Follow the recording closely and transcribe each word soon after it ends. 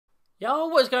Yo,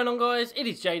 what is going on, guys? It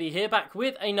is JD here, back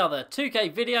with another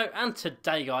 2K video, and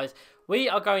today, guys, we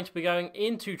are going to be going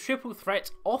into Triple Threat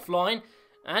offline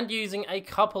and using a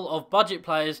couple of budget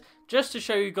players just to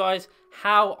show you guys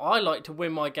how I like to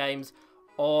win my games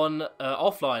on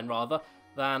offline rather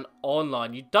than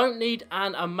online. You don't need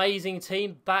an amazing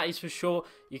team, that is for sure.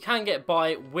 You can get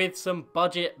by with some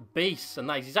budget beasts, and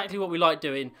that is exactly what we like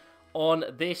doing on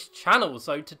this channel.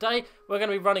 So today we're going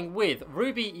to be running with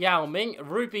Ruby Yao Ming,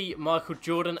 Ruby Michael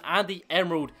Jordan, and the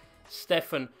Emerald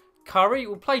Stephen Curry.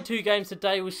 We'll play 2 games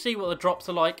today. We'll see what the drops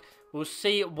are like. We'll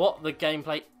see what the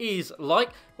gameplay is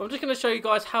like. But I'm just going to show you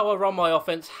guys how I run my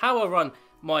offense, how I run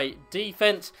my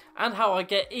defense, and how I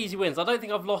get easy wins. I don't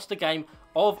think I've lost a game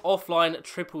of offline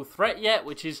Triple Threat yet,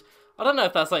 which is, I don't know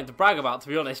if that's something to brag about, to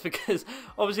be honest, because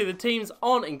obviously the teams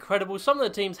aren't incredible. Some of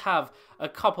the teams have a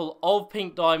couple of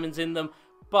pink diamonds in them,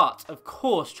 but of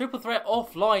course, Triple Threat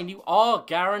offline, you are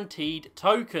guaranteed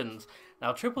tokens.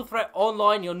 Now, Triple Threat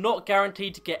online, you're not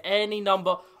guaranteed to get any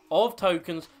number of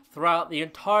tokens throughout the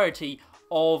entirety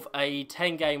of a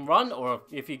 10-game run, or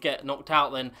if you get knocked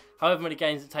out, then however many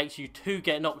games it takes you to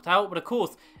get knocked out. But of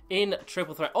course, in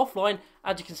Triple Threat offline,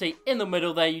 as you can see in the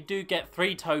middle there, you do get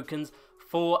 3 tokens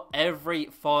for every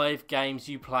 5 games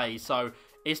you play. So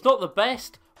it's not the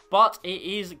best, but it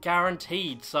is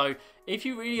guaranteed. So if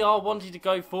you really are wanting to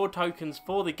go for tokens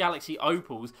for the Galaxy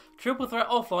Opals, Triple Threat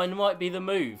offline might be the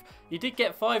move. You did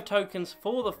get 5 tokens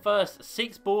for the first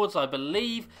 6 boards, I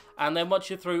believe, and then once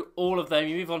you're through all of them,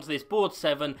 you move on to this board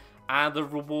 7, and the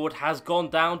reward has gone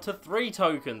down to 3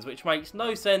 tokens, which makes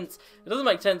no sense. It doesn't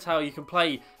make sense how you can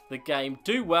play the game,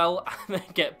 do well, and then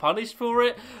get punished for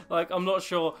it. Like, I'm not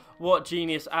sure what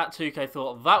genius at 2K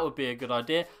thought that would be a good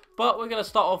idea. But we're going to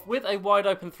start off with a wide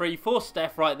open 3 for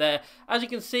Steph right there. As you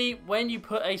can see, when you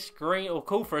put a screen or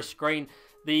call for a screen,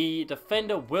 the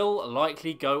defender will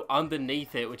likely go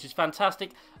underneath it, which is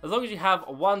fantastic as long as you have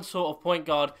one sort of point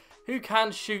guard who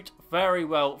can shoot very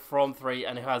well from 3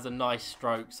 and who has a nice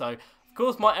stroke. So, of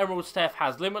course, my Emerald Steph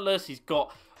has Limitless. He's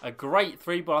got a great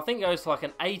 3-ball. I think it goes to like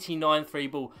an 89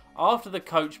 3-ball after the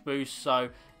coach boost. So,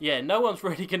 yeah, no one's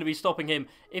really going to be stopping him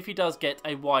if he does get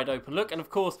a wide open look. And,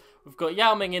 of course, we've got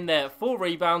Yao Ming in there for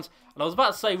rebounds. And I was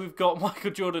about to say we've got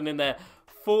Michael Jordan in there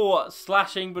for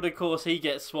slashing, but of course he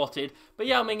gets swatted. But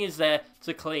Yao Ming is there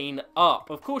to clean up.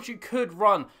 Of course, you could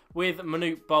run with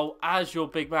Manute Bol as your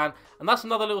big man. And that's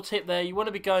another little tip there. You want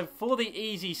to be going for the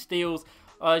easy steals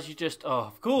as you just... Oh,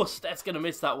 of course, Steph's going to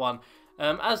miss that one.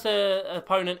 As the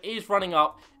opponent is running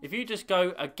up, if you just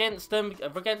go against them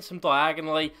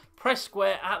diagonally, press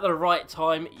square at the right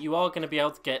time, you are going to be able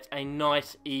to get a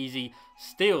nice, easy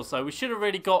steal. So we should have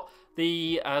really got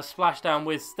the splashdown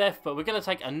with Steph, but we're going to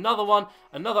take another one,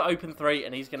 another open 3,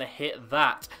 and he's going to hit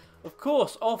that. Of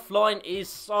course, offline is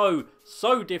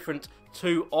so different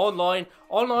to online.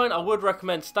 Online, I would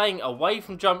recommend staying away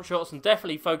from jump shots and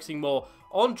definitely focusing more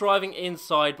on driving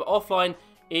inside, but offline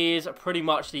is pretty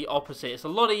much the opposite. It's a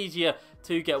lot easier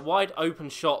to get wide open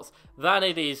shots than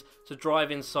it is to drive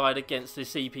inside against the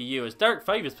CPU, as Derek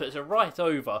Favors puts it right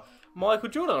over Michael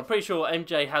Jordan. I'm pretty sure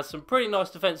MJ has some pretty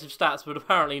nice defensive stats, but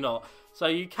apparently not. So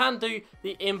you can do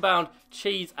the inbound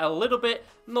cheese a little bit,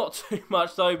 not too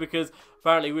much though, because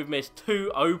apparently we've missed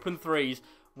 2 open 3s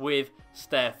with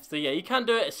Steph. So yeah, you can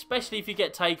do it, especially if you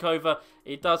get takeover.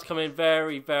 It does come in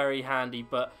very, very handy,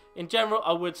 but in general,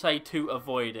 I would say to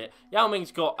avoid it. Yao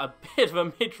Ming's got a bit of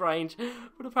a mid-range,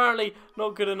 but apparently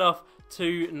not good enough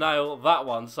to nail that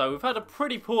one. So we've had a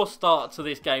pretty poor start to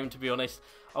this game, to be honest.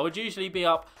 I would usually be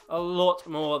up a lot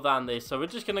more than this. So we're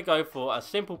just going to go for a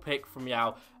simple pick from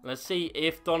Yao. And let's see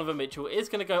if Donovan Mitchell is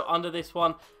going to go under this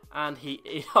one. And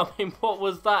he, I mean, what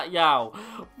was that, Yao?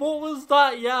 What was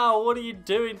that, Yao? What are you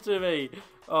doing to me?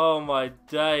 Oh my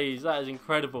days, that is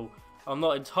incredible. I'm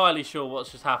not entirely sure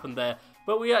what's just happened there.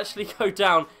 But we actually go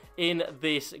down in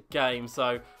this game.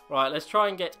 So, right, let's try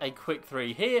and get a quick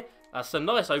 3 here. That's a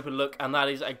nice open look, and that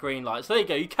is a green light. So there you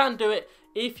go. You can do it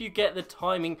if you get the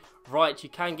timing right. You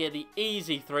can get the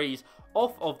easy 3s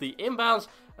off of the inbounds.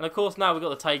 And, of course, now we've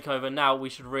got the takeover. Now we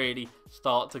should really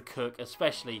start to cook,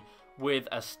 especially with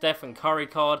a Stephen Curry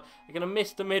card. You're going to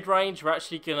miss the mid-range. We're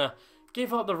actually going to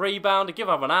give up the rebound and give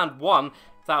up an and 1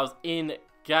 if that was in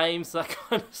game. So that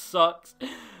kind of sucks.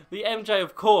 The MJ,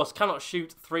 of course, cannot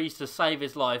shoot 3s to save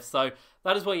his life, so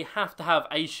that is why you have to have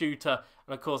a shooter,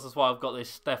 and of course that's why I've got this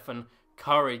Stephen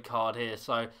Curry card here.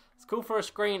 So let's call for a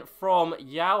screen from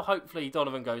Yao. Hopefully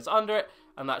Donovan goes under it,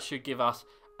 and that should give us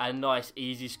a nice,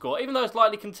 easy score. Even though it's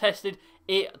lightly contested,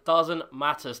 it doesn't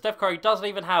matter. Steph Curry doesn't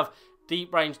even have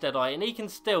deep range deadeye, and he can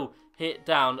still hit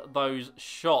down those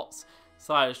shots.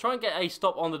 So let's try and get a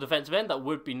stop on the defensive end. That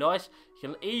would be nice. You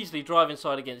can easily drive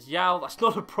inside against Yao. That's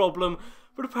not a problem,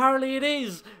 but apparently it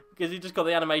is, because he just got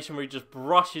the animation where he just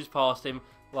brushes past him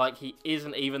like he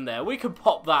isn't even there. We can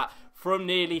pop that from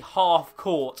nearly half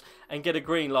court and get a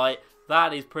green light.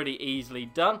 That is pretty easily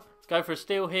done. Let's go for a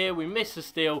steal here. We miss a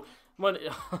steal.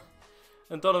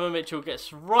 And Donovan Mitchell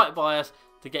gets right by us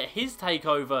to get his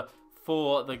takeover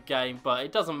for the game, but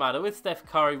it doesn't matter. With Steph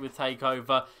Curry with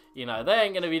takeover, you know, they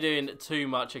ain't going to be doing too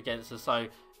much against us. So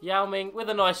Yao Ming with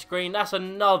a nice screen. That's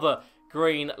another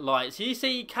green light. So you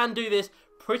see, you can do this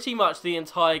pretty much the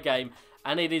entire game,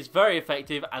 and it is very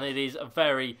effective and it is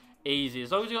very easy.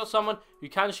 As long as you've got someone who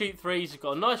can shoot threes, you've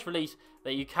got a nice release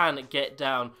that you can get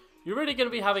down, you're really going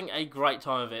to be having a great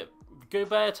time of it.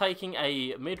 Gobert taking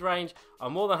a mid-range,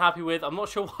 I'm more than happy with. I'm not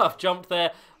sure why I've jumped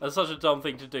there. That's such a dumb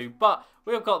thing to do. But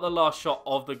we've got the last shot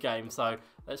of the game. So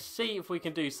let's see if we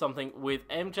can do something with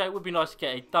MJ. It would be nice to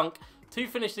get a dunk to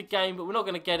finish the game, but we're not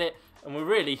going to get it. And we're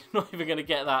really not even going to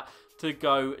get that to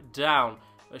go down.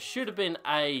 There should have been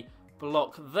a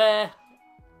block there.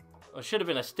 Or should have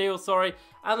been a steal, sorry.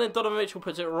 And then Donovan Mitchell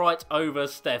puts it right over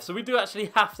Steph. So we do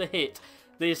actually have to hit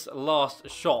this last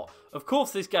shot. Of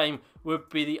course, this game would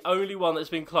be the only one that's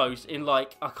been close in,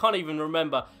 like, I can't even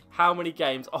remember how many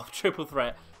games of triple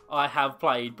threat I have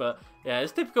played. But yeah,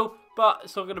 it's typical, but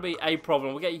it's not going to be a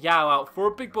problem. We'll get Yao out for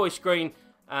a big boy screen,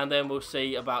 and then we'll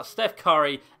see about Steph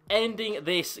Curry ending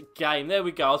this game. There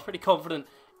we go. I was pretty confident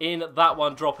in that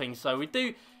one dropping, so we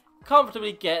do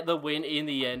comfortably get the win in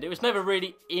the end. It was never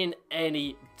really in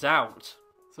any doubt.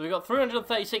 So we got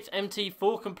 336 MT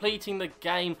for completing the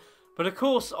game. But of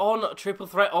course, on Triple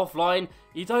Threat Offline,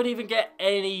 you don't even get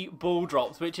any ball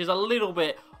drops, which is a little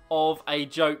bit of a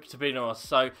joke, to be honest.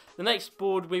 So the next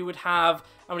board we would have,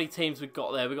 how many teams we've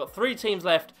got there? We've got 3 teams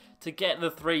left to get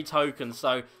the 3 tokens.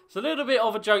 So it's a little bit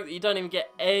of a joke that you don't even get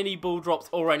any ball drops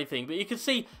or anything. But you can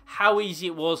see how easy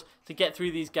it was to get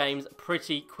through these games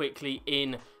pretty quickly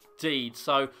indeed.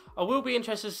 So I will be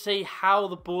interested to see how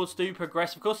the boards do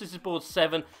progress. Of course, this is board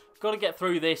 7. Got to get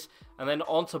through this, and then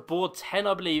on to board 10,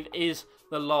 I believe, is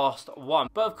the last one.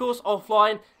 But of course,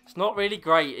 offline, it's not really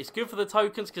great. It's good for the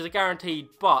tokens because they're guaranteed,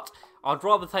 but I'd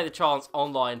rather take the chance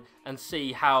online and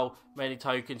see how many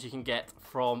tokens you can get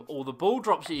from all the ball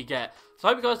drops that you get. So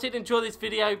I hope you guys did enjoy this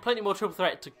video. Plenty more Triple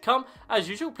Threat to come. As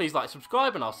usual, please like,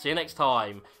 subscribe, and I'll see you next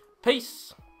time.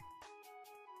 Peace.